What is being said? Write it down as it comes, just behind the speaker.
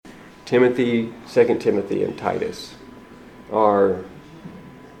Timothy, 2 Timothy, and Titus are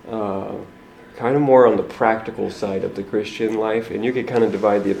kind of more on the practical side of the Christian life, and you could kind of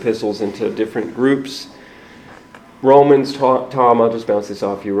divide the epistles into different groups. Romans, Tom, I'll just bounce this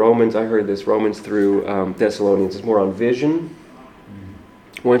off you. Romans, I heard this, Romans through Thessalonians is more on vision.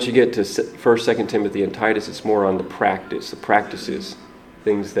 Once you get to 1st, 2nd Timothy, and Titus, it's more on the practices,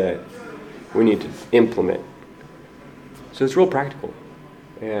 things that we need to implement. So it's real practical.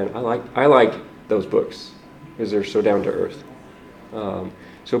 And I like those books because they're so down to earth.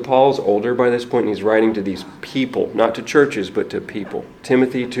 So Paul's older by this point, and he's writing to these people, not to churches, but to people.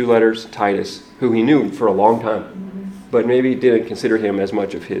 Timothy, 2 letters, Titus, who he knew for a long time, but maybe didn't consider him as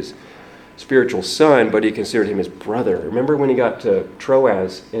much of his spiritual son, but he considered him his brother. Remember when he got to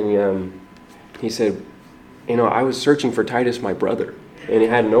Troas, and he said, I was searching for Titus, my brother, and he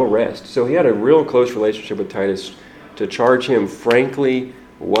had no rest. So he had a real close relationship with Titus to charge him frankly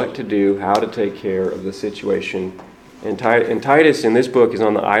what to do, how to take care of the situation. And Titus in this book is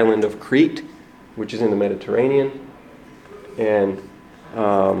on the island of Crete, which is in the Mediterranean. And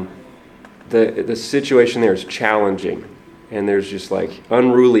the situation there is challenging. And there's just like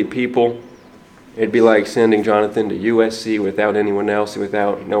unruly people. It'd be like sending Jonathan to USC without anyone else,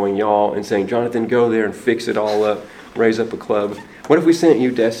 without knowing y'all, and saying, Jonathan, go there and fix it all up, raise up a club. What if we sent you,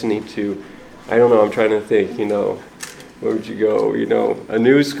 Destiny, to, I don't know, I'm trying to think, where would you go? A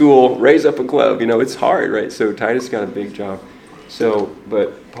new school, raise up a club. It's hard, right? So Titus got a big job.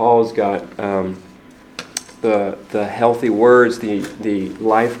 But Paul's got the healthy words, the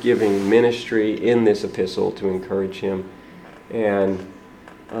life-giving ministry in this epistle to encourage him. And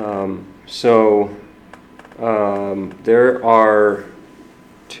there are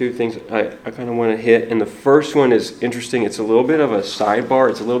two things I kind of want to hit. And the first one is interesting. It's a little bit of a sidebar.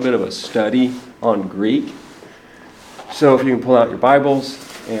 It's a little bit of a study on Greek. So if you can pull out your Bibles,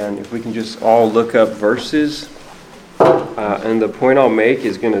 and if we can just all look up verses, and the point I'll make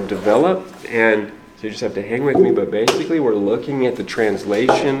is going to develop, and so you just have to hang with me, but basically we're looking at the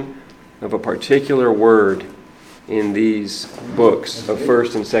translation of a particular word in these books of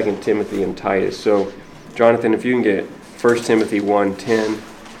 1st and 2nd Timothy and Titus. So Jonathan, if you can get 1 Timothy 1:10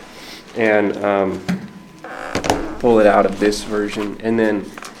 and pull it out of this version, and then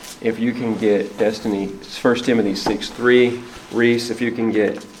if you can get Destiny, 1 Timothy 6:3. Reese, if you can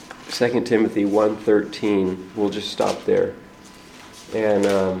get 2 Timothy 1:13, we'll just stop there. And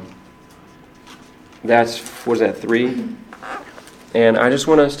what is that, 3? And I just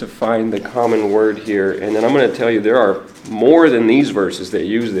want us to find the common word here. And then I'm going to tell you there are more than these verses that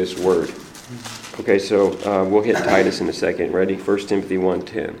use this word. Okay, so we'll hit Titus in a second. Ready? 1 Timothy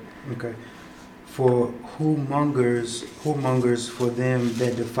 1:10. Okay. For whomongers for them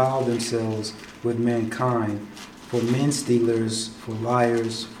that defile themselves with mankind, for men stealers, for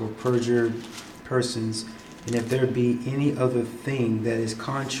liars, for perjured persons, and if there be any other thing that is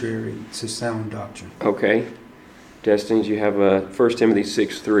contrary to sound doctrine. Okay. Destiny, you have 1 Timothy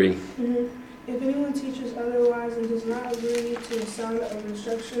 6:3. Mm-hmm. If anyone teaches otherwise and does not agree to the sound of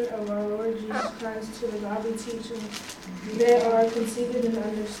instruction of our Lord Jesus Christ to the godly teaching, they are conceited in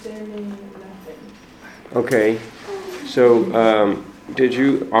understanding nothing. Okay, so did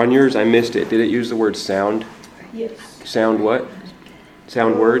you, on yours, I missed it. Did it use the word sound? Yes. Sound what?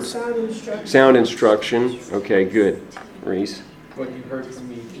 Sound words? Sound instruction. Sound instruction. Okay, good. Reese? What you heard from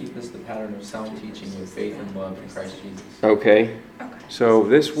me, keep this the pattern of sound teaching with faith and love in Christ Jesus. Okay, so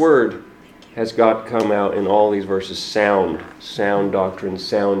this word has come out in all these verses, sound doctrine,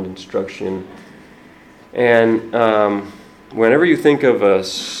 sound instruction. And whenever you think of a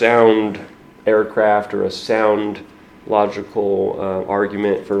sound aircraft or a sound logical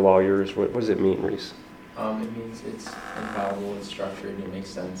argument for lawyers, what does it mean, Reese? It means it's infallible, it's structured, it makes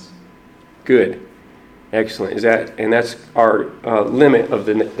sense. Good. Excellent. That's our limit of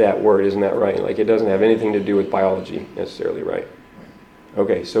that word, isn't that right? Like it doesn't have anything to do with biology necessarily, right?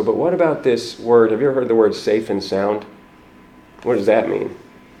 Okay, but what about this word? Have you ever heard the word safe and sound? What does that mean?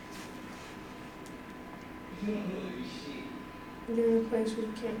 You're in a place where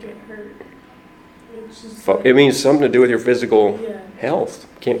you can't get hurt. It means something to do with your physical health.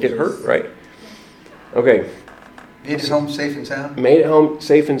 Can't get hurt, right? Okay. Made it home safe and sound? Made it home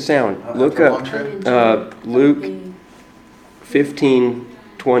safe and sound. Look up Luke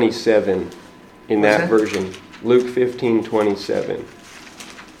 15:27 in that version. Luke 15:27.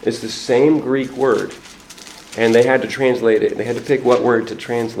 It's the same Greek word. And they had to translate it. They had to pick what word to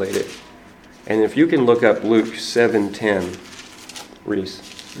translate it. And if you can look up Luke 7:10, Reese.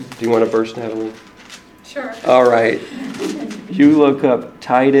 Do you want a verse, Natalie? Sure. All right. You look up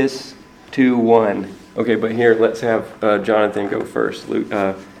Titus 2:1. Okay, but here, let's have Jonathan go first. Luke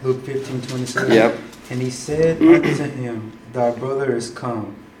Luke 15:27. Yep. And he said unto him, Thy brother is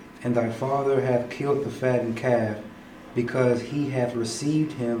come, and thy father hath killed the fattened calf, because he hath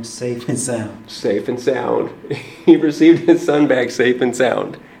received him safe and sound. Safe and sound. He received his son back safe and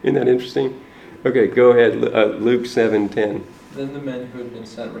sound. Isn't that interesting? Okay, go ahead. Luke 7:10. Then the men who had been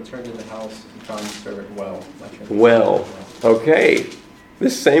sent returned to the house and found the servant well. Well. Okay.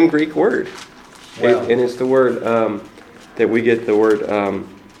 This same Greek word. Well. And it's the word that we get the word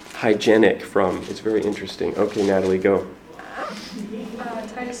hygienic from. It's very interesting. Okay, Natalie, go.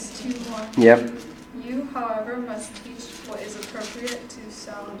 Titus 2:1. Yep. You, however, must teach what is appropriate to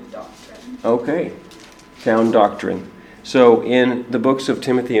sound doctrine. Okay. Sound doctrine. So in the books of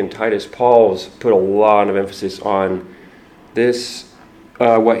Timothy and Titus, Paul's put a lot of emphasis on this.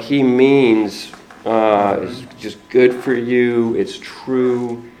 What he means is just good for you. It's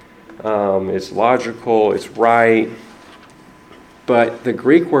true. It's logical. It's right. But the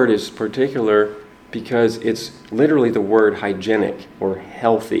Greek word is particular because it's literally the word hygienic or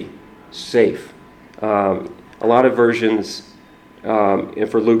healthy, safe. A lot of versions, and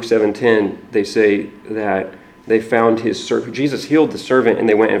for Luke 7:10, they say that they found Jesus healed the servant, and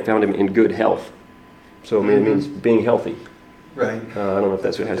they went and found him in good health. So I mean, it means being healthy. Right. I don't know if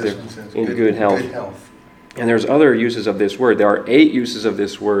that's what it has there. This one says In good health. Good health. And there's other uses of this word. There are 8 uses of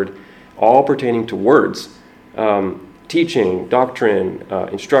this word, all pertaining to words. Teaching, doctrine,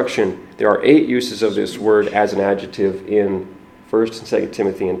 instruction. There are 8 uses of this word as an adjective in 1st and 2nd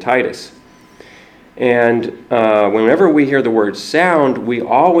Timothy and Titus. And whenever we hear the word sound, we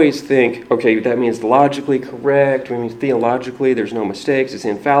always think, okay, that means logically correct. We mean theologically, there's no mistakes. It's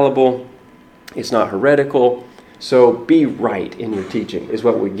infallible. It's not heretical. So be right in your teaching is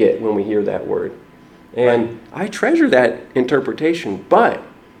what we get when we hear that word. And I treasure that interpretation,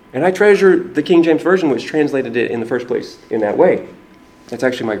 and I treasure the King James Version, which translated it in the first place in that way. It's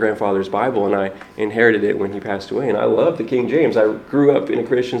actually my grandfather's Bible, and I inherited it when he passed away. And I love the King James. I grew up in a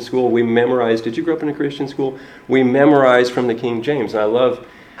Christian school. We memorized. Did you grow up in a Christian school? We memorized from the King James, and I love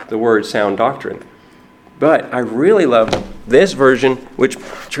the word sound doctrine. But I really love this version, which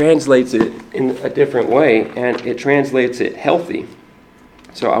translates it in a different way, and it translates it healthy.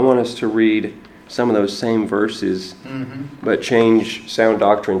 So I want us to read some of those same verses, but change sound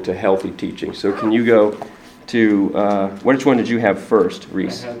doctrine to healthy teaching. So can you go to, which one did you have first,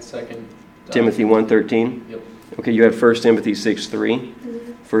 Reese? I had 2nd Timothy 1:13? Yep. Okay, you have 1 Timothy 6:3,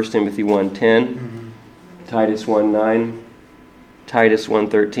 1 Timothy 1:10, Titus 1:9, Titus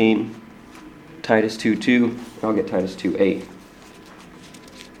 1:13, Titus 2:2. I'll get Titus 2:8.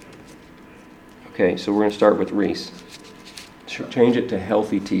 Okay, so we're going to start with Reese. Change it to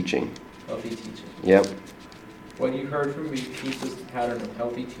healthy teaching. Healthy teaching. Yep. What you heard from me, keep this pattern of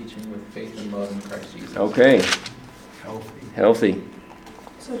healthy teaching with faith and love in Christ Jesus. Okay. Healthy.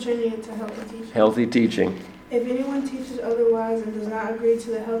 So changing it to healthy teaching. Healthy teaching. If anyone teaches otherwise and does not agree to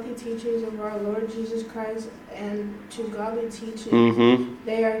the healthy teachings of our Lord Jesus Christ and to godly teaching,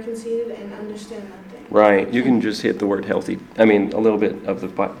 they are conceited and understand nothing. Right. You can just hit the word healthy. A little bit of the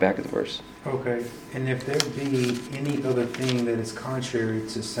back of the verse. Okay. And if there be any other thing that is contrary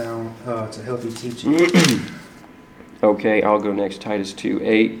to sound, to healthy teaching. Okay, I'll go next. Titus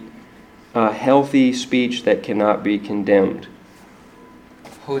 2:8. Healthy speech that cannot be condemned.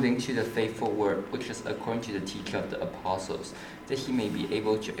 Holding to the faithful word, which is according to the teaching of the apostles, that he may be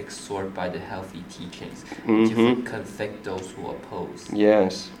able to exhort by the healthy teachings, to convict those who oppose.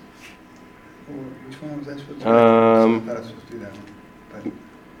 Yes. Which one was I supposed to do? I thought I was supposed to do that one.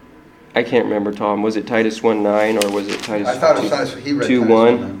 But I can't remember, Tom. Was it Titus 1:9 or was it Titus? I thought it was Titus. He read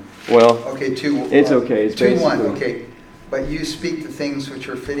 2:1. Well, okay, 2. It's okay. It's 2:1. basically. Okay, but you speak the things which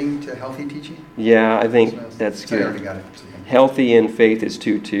are fitting to healthy teaching. Yeah, I think that's So I already good. got it. Healthy in faith is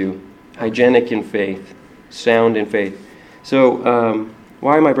 2:2. Hygienic in faith. Sound in faith. So,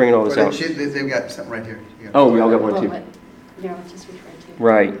 why am I bringing all this Well, out? they've got something right here. Oh, we all got one too. Yeah, which is referred to.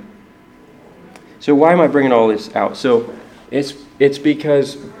 Right. So why am I bringing all this out? So it's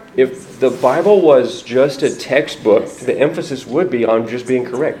because if the Bible was just a textbook, the emphasis would be on just being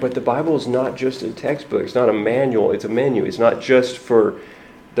correct. But the Bible is not just a textbook. It's not a manual. It's a menu. It's not just for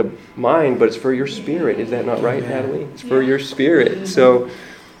the mind, but it's for your spirit. Is that not right, Natalie? It's for your spirit. So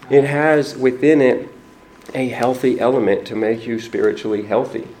it has within it a healthy element to make you spiritually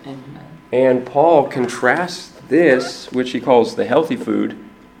healthy. And Paul contrasts this, which he calls the healthy food,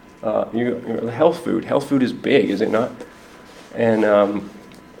 the health food. Health food is big, is it not? And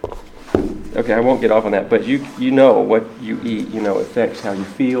okay, I won't get off on that, but you know what you eat, affects how you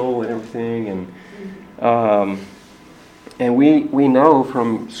feel and everything, and we know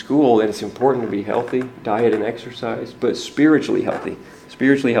from school that it's important to be healthy, diet and exercise, but spiritually healthy.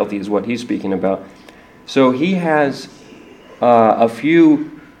 Spiritually healthy is what he's speaking about. So he has a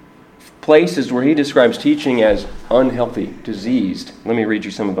few places where he describes teaching as unhealthy, diseased. Let me read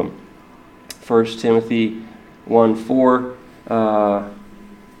you some of them. 1 Timothy 1:4,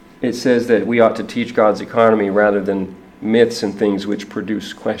 it says that we ought to teach God's economy rather than myths and things which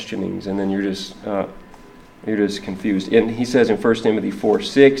produce questionings, and then you're just confused. And he says in 1 Timothy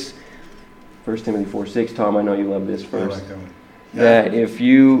 4:6, Tom, I know you love this verse, I like that one. that if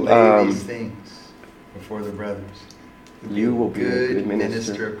you lay these things before the brothers, you will be a good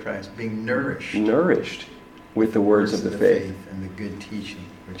minister of Christ, being nourished with the words of the faith and the good teaching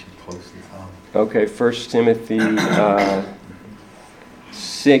which you closely follow. Okay, 1 Timothy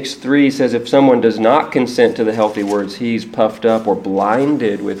 6:3 says, if someone does not consent to the healthy words, he's puffed up or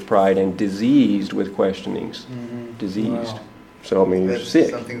blinded with pride and diseased with questionings. Mm-hmm. Diseased. Wow. So, I mean, you're That's sick.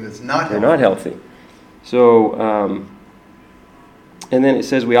 something that's not They're healthy. not healthy. So, and then it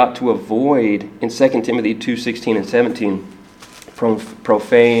says we ought to avoid, in 2 Timothy 2:16 and 17,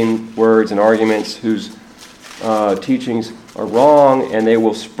 profane words and arguments whose teachings are wrong, and they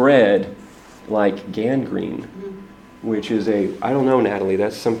will spread like gangrene, which is I don't know, Natalie,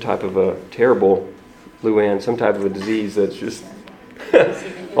 that's some type of a terrible, Luann, some type of a disease that's just,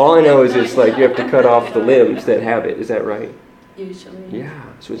 all I know is it's like you have to cut off the limbs that have it. Is that right? Usually. Yeah,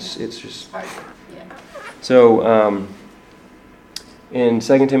 so it's just... Yeah. So, in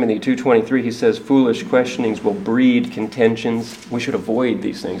 2 Timothy 2:23, he says, foolish questionings will breed contentions. We should avoid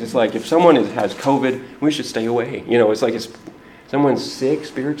these things. It's like if someone has COVID, we should stay away. It's like if someone's sick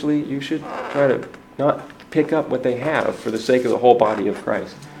spiritually, you should try to not pick up what they have for the sake of the whole body of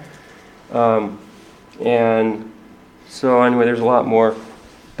Christ. And so anyway, there's a lot more.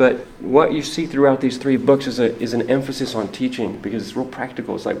 But what you see throughout these 3 books is an emphasis on teaching, because it's real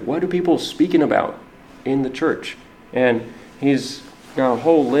practical. It's like, what are people speaking about in the church? And he's got a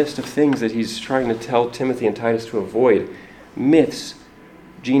whole list of things that he's trying to tell Timothy and Titus to avoid. Myths,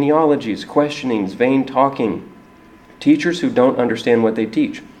 genealogies, questionings, vain talking, teachers who don't understand what they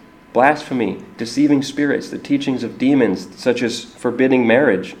teach, blasphemy, deceiving spirits, the teachings of demons, such as forbidding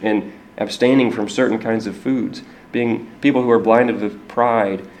marriage and abstaining from certain kinds of foods, being people who are blinded with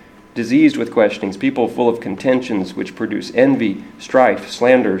pride, diseased with questionings, people full of contentions which produce envy, strife,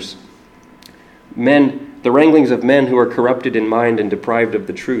 slanders, the wranglings of men who are corrupted in mind and deprived of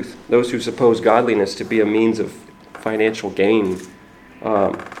the truth, those who suppose godliness to be a means of financial gain,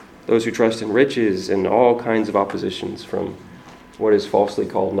 those who trust in riches, and all kinds of oppositions from what is falsely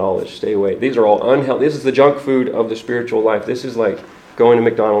called knowledge. Stay away. These are all unhealthy. This is the junk food of the spiritual life. This is like going to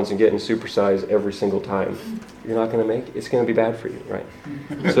McDonald's and getting supersized every single time. You're not going to make it. It's going to be bad for you, right?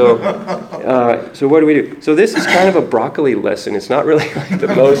 So what do we do? So this is kind of a broccoli lesson. It's not really like the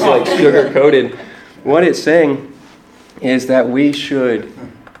most like sugar-coated. What it's saying is that we should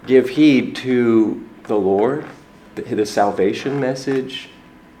give heed to the Lord, the salvation message,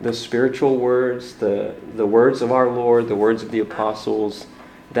 the spiritual words, the words of our Lord, the words of the apostles,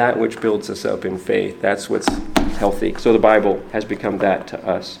 that which builds us up in faith. That's what's healthy. So the Bible has become that to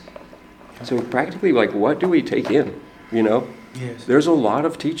us. So practically, like, what do we take in? Yes. There's a lot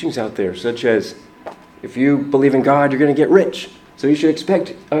of teachings out there, such as, if you believe in God, you're going to get rich, so you should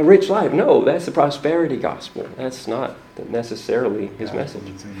expect a rich life. No, that's the prosperity gospel. That's not necessarily his message.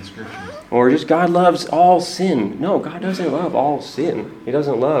 It's in the scriptures. Or just God loves all sin. No, God doesn't love all sin. He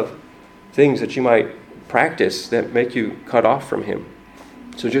doesn't love things that you might practice that make you cut off from him.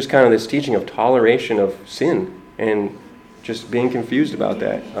 So just kind of this teaching of toleration of sin and just being confused about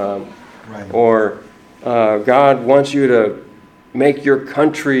that. Right. Or God wants you to make your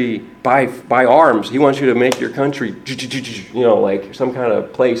country by arms. He wants you to make your country, like some kind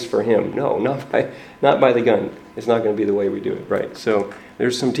of place for him. No, not by the gun. It's not going to be the way we do it, right? So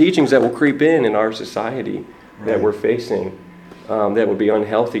there's some teachings that will creep in our society that we're facing that would be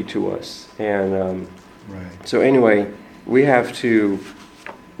unhealthy to us. And so anyway, we have to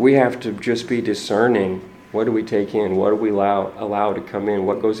just be discerning. What do we take in? What do we allow to come in?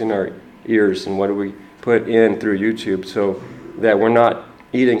 What goes in our ears, and what do we put in through YouTube, so that we're not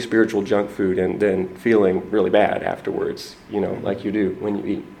eating spiritual junk food and then feeling really bad afterwards, like you do when you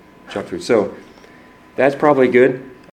eat junk food. So that's probably good.